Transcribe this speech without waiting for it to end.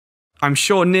I'm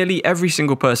sure nearly every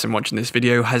single person watching this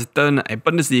video has done a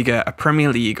Bundesliga, a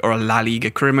Premier League, or a La Liga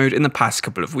career mode in the past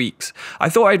couple of weeks. I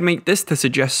thought I'd make this to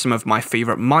suggest some of my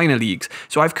favourite minor leagues,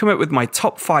 so I've come up with my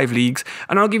top 5 leagues,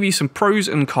 and I'll give you some pros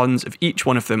and cons of each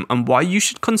one of them and why you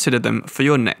should consider them for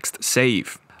your next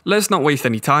save. Let's not waste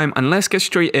any time and let's get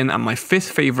straight in at my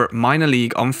 5th favourite minor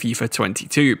league on FIFA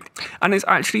 22, and it's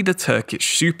actually the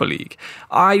Turkish Super Lig.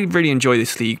 I really enjoy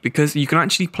this league because you can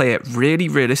actually play it really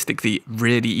realistically,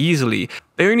 really easily.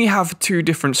 They only have 2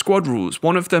 different squad rules.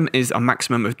 One of them is a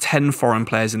maximum of 10 foreign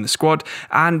players in the squad,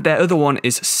 and their other one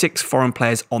is 6 foreign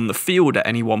players on the field at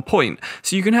any one point.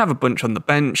 So you can have a bunch on the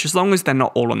bench as long as they're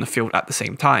not all on the field at the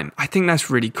same time. I think that's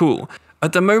really cool.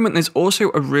 At the moment, there's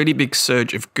also a really big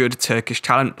surge of good Turkish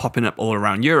talent popping up all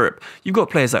around Europe. You've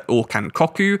got players like Orkun,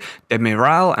 Kokcu,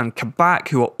 Demiral and Kabak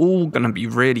who are all going to be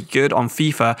really good on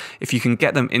FIFA if you can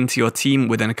get them into your team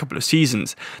within a couple of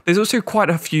seasons. There's also quite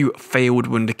a few failed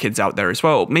wonderkids out there as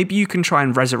well. Maybe you can try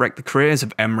and resurrect the careers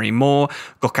of Emre Mor,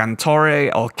 Gökhan Töre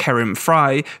or Kerim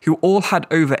Frei, who all had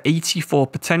over 84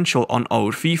 potential on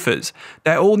old FIFAs.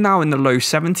 They're all now in the low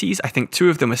 70s. I think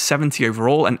 2 of them are 70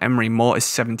 overall and Emre Mor is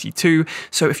 72.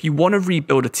 So if you want to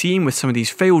rebuild a team with some of these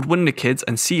failed wonder kids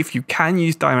and see if you can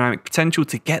use dynamic potential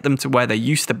to get them to where they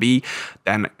used to be,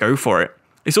 then go for it.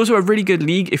 It's also a really good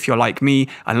league if you're like me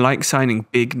and like signing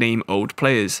big name old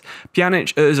players.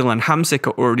 Pjanic, Ozil and Hamsik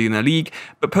are already in the league,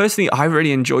 but personally I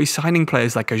really enjoy signing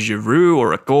players like a Giroud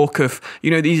or a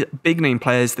Geografifa, these big name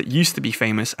players that used to be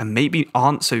famous and maybe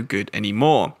aren't so good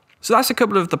anymore. So that's a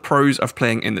couple of the pros of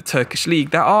playing in the Turkish league.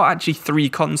 There are actually 3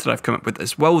 cons that I've come up with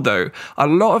as well though. A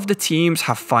lot of the teams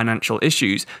have financial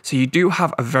issues, so you do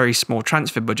have a very small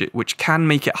transfer budget which can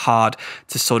make it hard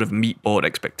to sort of meet board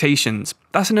expectations.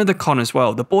 That's another con as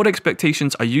well. The board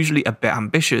expectations are usually a bit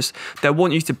ambitious. They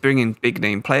want you to bring in big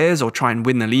name players or try and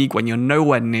win the league when you're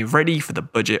nowhere near ready for the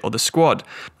budget or the squad.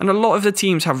 And a lot of the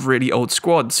teams have really old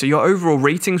squads, so your overall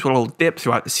ratings will all dip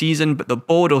throughout the season, but the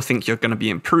board will think you're going to be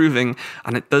improving,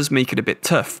 and it does make it a bit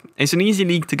tough. It's an easy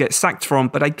league to get sacked from,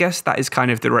 but I guess that is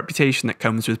kind of the reputation that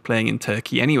comes with playing in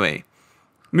Turkey anyway.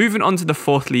 Moving on to the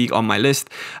 4th league on my list,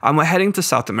 and we're heading to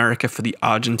South America for the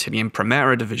Argentinian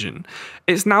Primera division.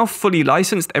 It's now fully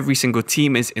licensed, every single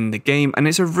team is in the game, and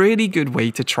it's a really good way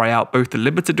to try out both the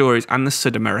Libertadores and the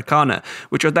Sudamericana,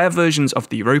 which are their versions of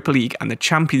the Europa League and the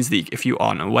Champions League if you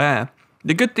aren't aware.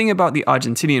 The good thing about the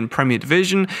Argentinian Premier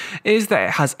Division is that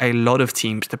it has a lot of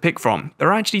teams to pick from. There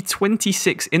are actually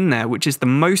 26 in there, which is the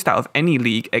most out of any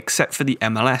league except for the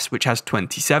MLS, which has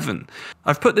 27.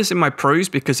 I've put this in my pros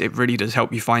because it really does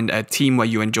help you find a team where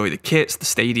you enjoy the kits, the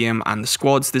stadium and the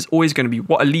squads. There's always going to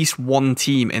be at least one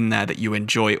team in there that you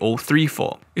enjoy all 3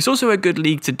 for. It's also a good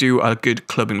league to do a good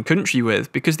club and country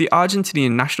with because the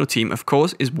Argentinian national team, of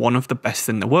course, is one of the best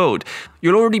in the world.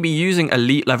 You'll already be using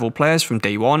elite level players from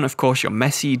day one. Of course, you're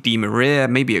Messi, Demiral,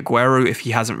 maybe Aguero if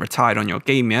he hasn't retired on your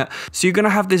game yet. So you're going to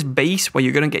have this base where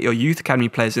you're going to get your youth academy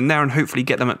players in there and hopefully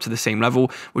get them up to the same level,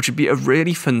 which would be a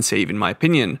really fun save in my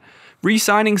opinion.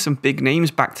 Re-signing some big names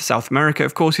back to South America,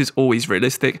 of course, is always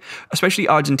realistic, especially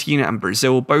Argentina and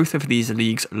Brazil. Both of these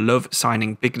leagues love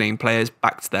signing big name players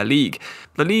back to their league.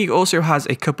 The league also has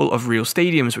a couple of real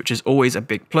stadiums, which is always a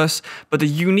big plus, but the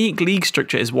unique league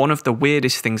structure is one of the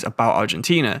weirdest things about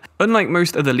Argentina. Unlike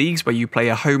most other leagues where you play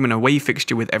a home and away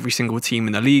fixture with every single team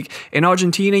in the league, in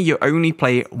Argentina you only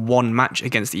play 1 match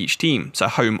against each team, so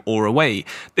home or away.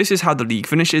 This is how the league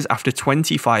finishes after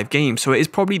 25 games, so it is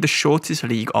probably the shortest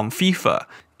league on FIFA.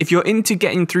 If you're into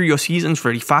getting through your seasons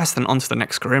really fast and onto the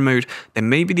next career mode, then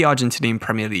maybe the Argentinian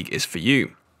Premier League is for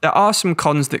you. There are some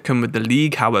cons that come with the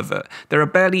league, however. There are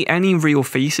barely any real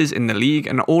faces in the league,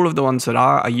 and all of the ones that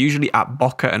are usually at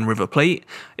Boca and River Plate.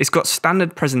 It's got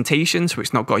standard presentation, so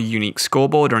it's not got a unique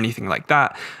scoreboard or anything like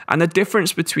that, and the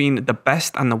difference between the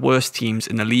best and the worst teams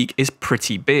in the league is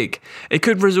pretty big. It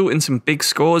could result in some big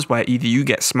scores where either you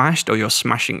get smashed or you're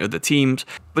smashing other teams,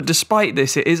 but despite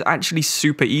this, it is actually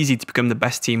super easy to become the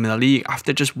best team in the league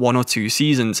after just 1 or 2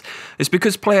 seasons. It's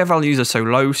because player values are so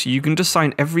low, so you can just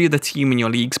sign every other team in your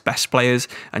league's best players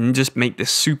and just make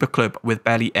this super club with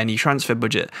barely any transfer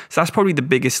budget. So that's probably the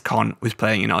biggest con with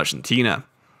playing in Argentina.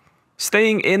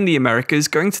 Staying in the Americas,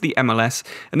 going to the MLS,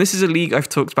 and this is a league I've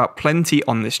talked about plenty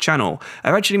on this channel.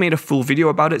 I've actually made a full video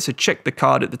about it, so check the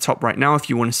card at the top right now if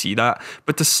you want to see that.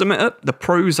 But to sum it up, the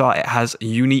pros are it has a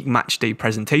unique match day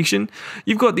presentation.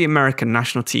 You've got the American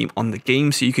national team on the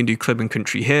game, so you can do club and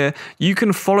country here. You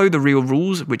can follow the real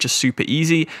rules, which are super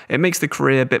easy. It makes the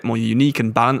career a bit more unique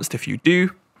and balanced if you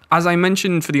do. As I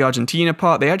mentioned for the Argentina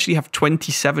part, they actually have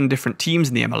 27 different teams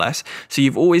in the MLS, so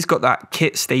you've always got that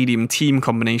kit stadium team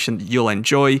combination that you'll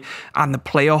enjoy, and the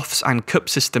playoffs and cup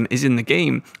system is in the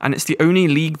game, and it's the only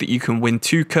league that you can win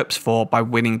 2 cups for by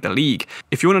winning the league.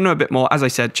 If you want to know a bit more, as I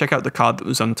said, check out the card that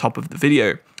was on top of the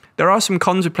video. There are some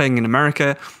cons with playing in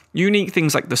America. Unique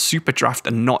things like the super draft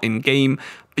are not in game,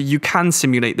 but you can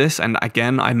simulate this, and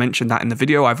again, I mentioned that in the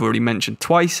video I've already mentioned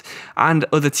twice, and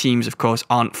other teams of course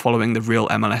aren't following the real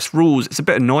MLS rules. It's a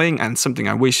bit annoying and something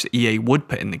I wish EA would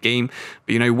put in the game,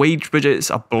 but you know, wage budgets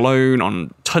are blown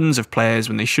on tons of players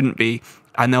when they shouldn't be,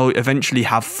 and they'll eventually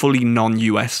have fully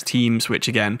non-US teams, which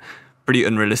again, pretty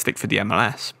unrealistic for the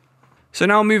MLS. So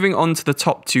now moving on to the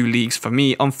top 2 leagues for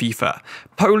me on FIFA.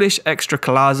 Polish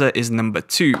Ekstraklasa is number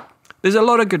 2. There's a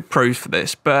lot of good pros for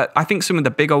this, but I think some of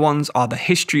the bigger ones are the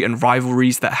history and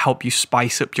rivalries that help you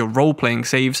spice up your role-playing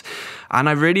saves, and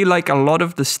I really like a lot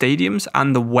of the stadiums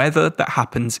and the weather that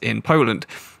happens in Poland.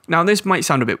 Now this might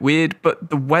sound a bit weird, but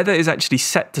the weather is actually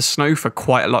set to snow for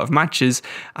quite a lot of matches,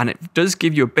 and it does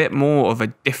give you a bit more of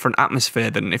a different atmosphere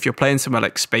than if you're playing somewhere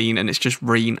like Spain and it's just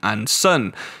rain and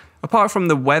sun. Apart from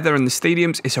the weather and the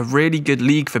stadiums, it's a really good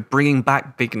league for bringing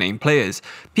back big name players.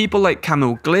 People like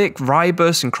Kamil Glik,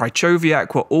 Rybus and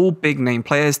Krychowiak were all big name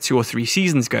players 2 or 3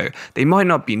 seasons ago. They might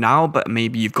not be now, but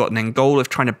maybe you've got an end goal of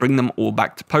trying to bring them all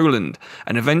back to Poland.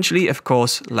 And eventually, of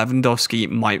course, Lewandowski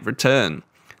might return.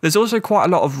 There's also quite a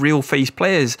lot of real face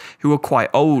players who are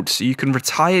quite old, so you can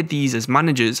retire these as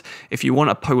managers if you want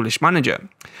a Polish manager.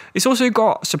 It's also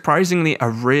got, surprisingly, a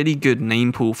really good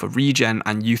name pool for regen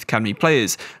and youth academy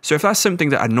players, so if that's something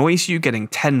that annoys you, getting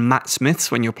 10 Matt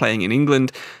Smiths when you're playing in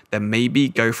England, then maybe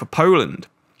go for Poland.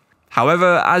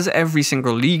 However, as every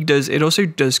single league does, it also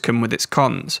does come with its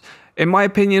cons. In my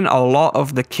opinion, a lot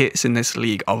of the kits in this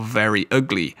league are very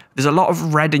ugly. There's a lot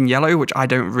of red and yellow, which I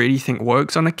don't really think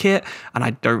works on a kit, and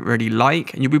I don't really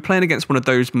like, and you'll be playing against one of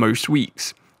those most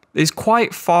weeks. It's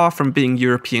quite far from being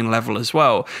European level as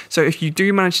well, so if you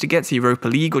do manage to get to Europa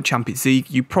League or Champions League,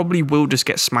 you probably will just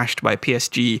get smashed by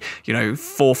PSG,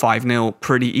 4-5-0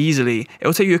 pretty easily.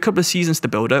 It'll take you a couple of seasons to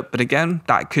build up, but again,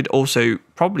 that could also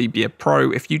probably be a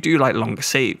pro if you do like longer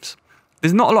saves.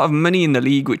 There's not a lot of money in the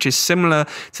league, which is similar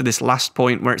to this last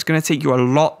point where it's going to take you a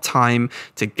lot of time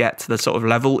to get to the sort of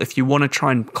level if you want to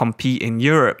try and compete in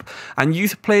Europe. And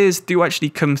youth players do actually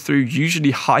come through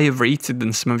usually higher rated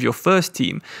than some of your first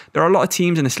team. There are a lot of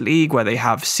teams in this league where they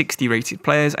have 60 rated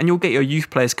players, and you'll get your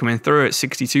youth players coming through at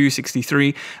 62,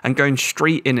 63 and going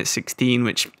straight in at 16,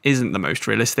 which isn't the most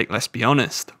realistic, let's be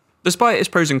honest. Despite its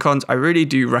pros and cons, I really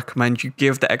do recommend you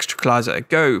give the Ekstraklasa a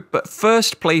go, but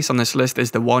first place on this list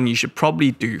is the one you should probably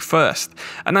do first,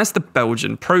 and that's the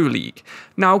Belgian Pro League.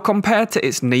 Now, compared to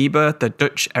its neighbour, the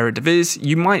Dutch Eredivisie,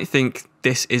 you might think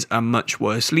this is a much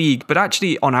worse league, but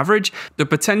actually on average, the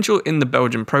potential in the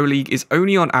Belgian Pro League is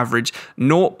only on average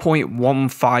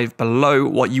 0.15 below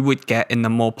what you would get in the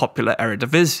more popular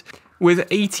Eredivisie. With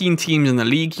 18 teams in the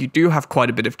league, you do have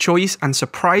quite a bit of choice, and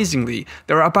surprisingly,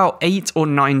 there are about 8 or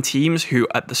 9 teams who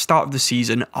at the start of the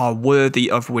season are worthy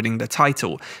of winning the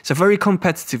title. It's a very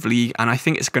competitive league, and I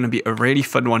think it's going to be a really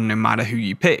fun one no matter who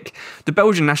you pick. The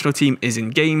Belgian national team is in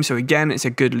game, so again, it's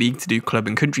a good league to do club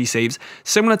and country saves.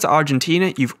 Similar to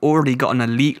Argentina, you've already got an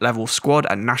elite level squad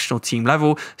at national team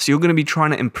level, so you're going to be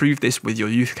trying to improve this with your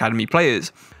youth academy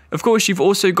players. Of course, you've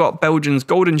also got Belgium's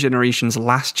golden generation's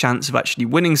last chance of actually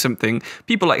winning something.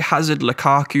 People like Hazard,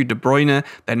 Lukaku, De Bruyne,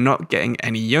 they're not getting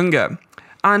any younger.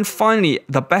 And finally,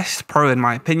 the best pro in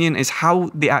my opinion is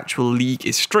how the actual league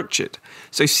is structured.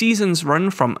 So seasons run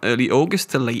from early August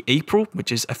to late April,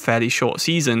 which is a fairly short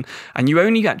season, and you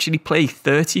only actually play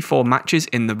 34 matches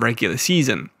in the regular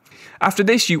season. After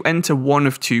this, you enter one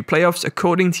of 2 playoffs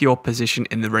according to your position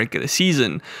in the regular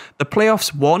season. The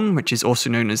playoffs 1, which is also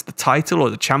known as the title or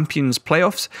the champions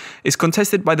playoffs, is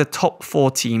contested by the top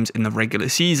 4 teams in the regular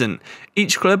season.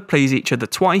 Each club plays each other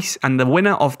twice, and the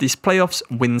winner of these playoffs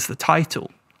wins the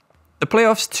title. The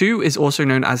playoffs 2 is also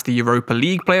known as the Europa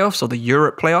League playoffs or the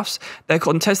Europe playoffs. They're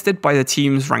contested by the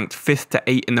teams ranked 5th to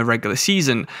 8th in the regular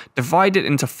season, divided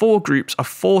into 4 groups of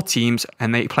 4 teams,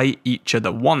 and they play each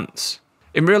other once.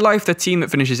 In real life, the team that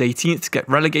finishes 18th get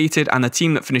relegated, and the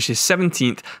team that finishes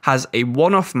 17th has a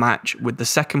one-off match with the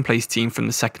second place team from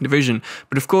the second division.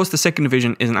 But of course, the second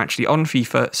division isn't actually on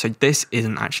FIFA, so this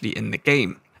isn't actually in the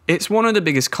game. It's one of the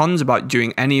biggest cons about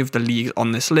doing any of the leagues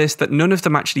on this list that none of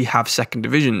them actually have second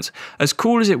divisions. As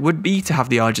cool as it would be to have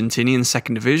the Argentinian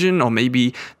second division, or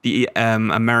maybe the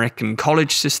American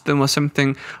college system or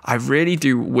something, I really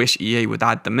do wish EA would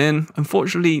add them in.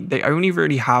 Unfortunately, they only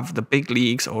really have the big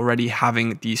leagues already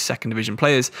having these second division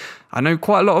players. I know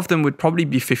quite a lot of them would probably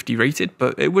be 50 rated,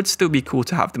 but it would still be cool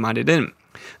to have them added in.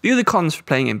 The other cons for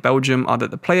playing in Belgium are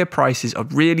that the player prices are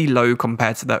really low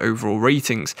compared to their overall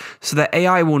ratings, so the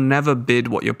AI will never bid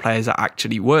what your players are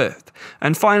actually worth.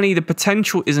 And finally, the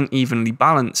potential isn't evenly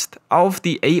balanced. Out of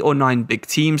the 8 or 9 big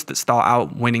teams that start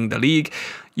out winning the league,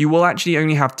 you will actually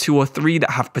only have 2 or 3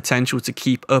 that have potential to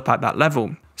keep up at that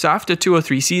level. So after 2 or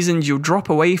 3 seasons, you'll drop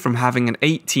away from having an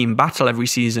 8-team battle every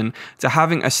season to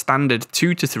having a standard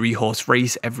 2 to 3 horse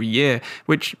race every year,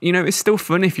 which, you know, is still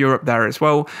fun if you're up there as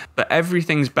well, but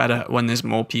everything's better when there's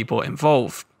more people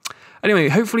involved. Anyway,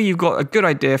 hopefully you've got a good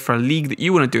idea for a league that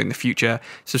you want to do in the future.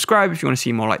 Subscribe if you want to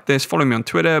see more like this, follow me on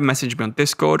Twitter, message me on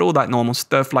Discord, all that normal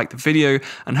stuff, like the video,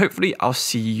 and hopefully I'll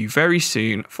see you very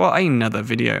soon for another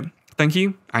video. Thank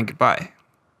you and goodbye.